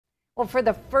Well, for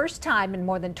the first time in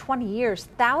more than 20 years,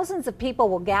 thousands of people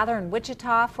will gather in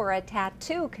Wichita for a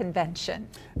tattoo convention.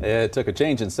 It took a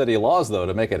change in city laws, though,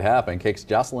 to make it happen. KAKE's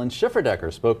Jocelyn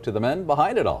Schifferdecker spoke to the men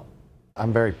behind it all.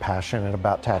 I'm very passionate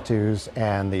about tattoos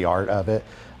and the art of it.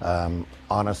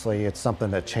 Honestly, it's something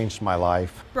that changed my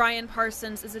life. Brian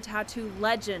Parsons is a tattoo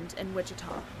legend in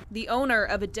Wichita, the owner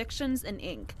of Addictions and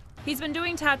Ink. He's been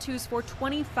doing tattoos for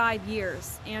 25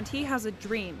 years, and he has a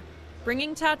dream: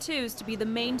 bringing tattoos to be the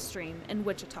mainstream in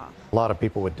Wichita. A lot of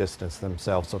people would distance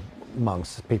themselves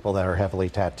amongst people that are heavily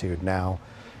tattooed now.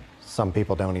 Some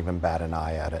people don't even bat an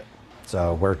eye at it.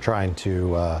 So we're trying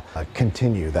to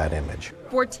continue that image.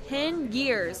 For 10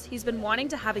 years, he's been wanting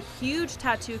to have a huge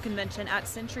tattoo convention at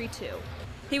Century 2.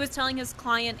 He was telling his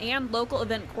client and local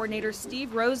event coordinator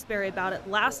Steve Roseberry about it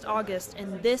last August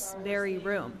in this very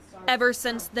room. Ever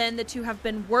since then, the two have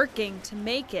been working to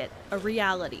make it a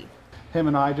reality. Him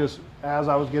and I just, as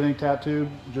I was getting tattooed,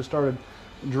 just started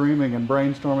dreaming and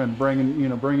brainstorming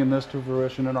and bringing this to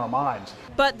fruition in our minds.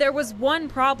 But there was one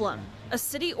problem: a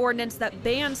city ordinance that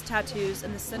bans tattoos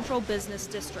in the Central Business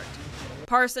District.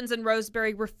 Parsons and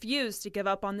Roseberry refused to give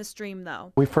up on this dream,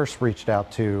 though. We first reached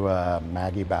out to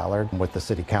Maggie Ballard with the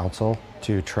City Council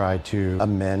to try to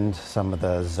amend some of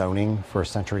the zoning for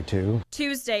Century 2.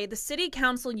 Tuesday, the City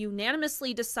Council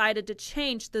unanimously decided to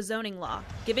change the zoning law,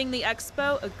 giving the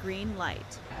expo a green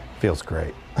light. Feels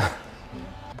great.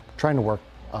 Trying to work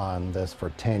on this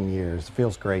for 10 years.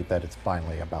 Feels great that it's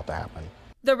finally about to happen.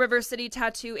 The River City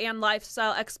Tattoo and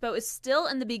Lifestyle Expo is still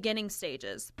in the beginning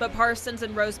stages, but Parsons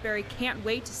and Roseberry can't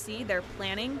wait to see their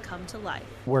planning come to life.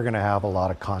 We're going to have a lot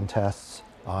of contests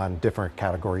on different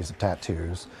categories of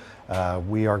tattoos.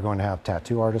 We are going to have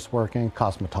tattoo artists working,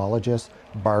 cosmetologists,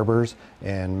 barbers,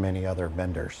 and many other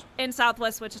vendors. In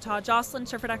Southwest Wichita, Jocelyn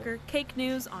Schifferdecker, KAKE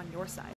News on your side.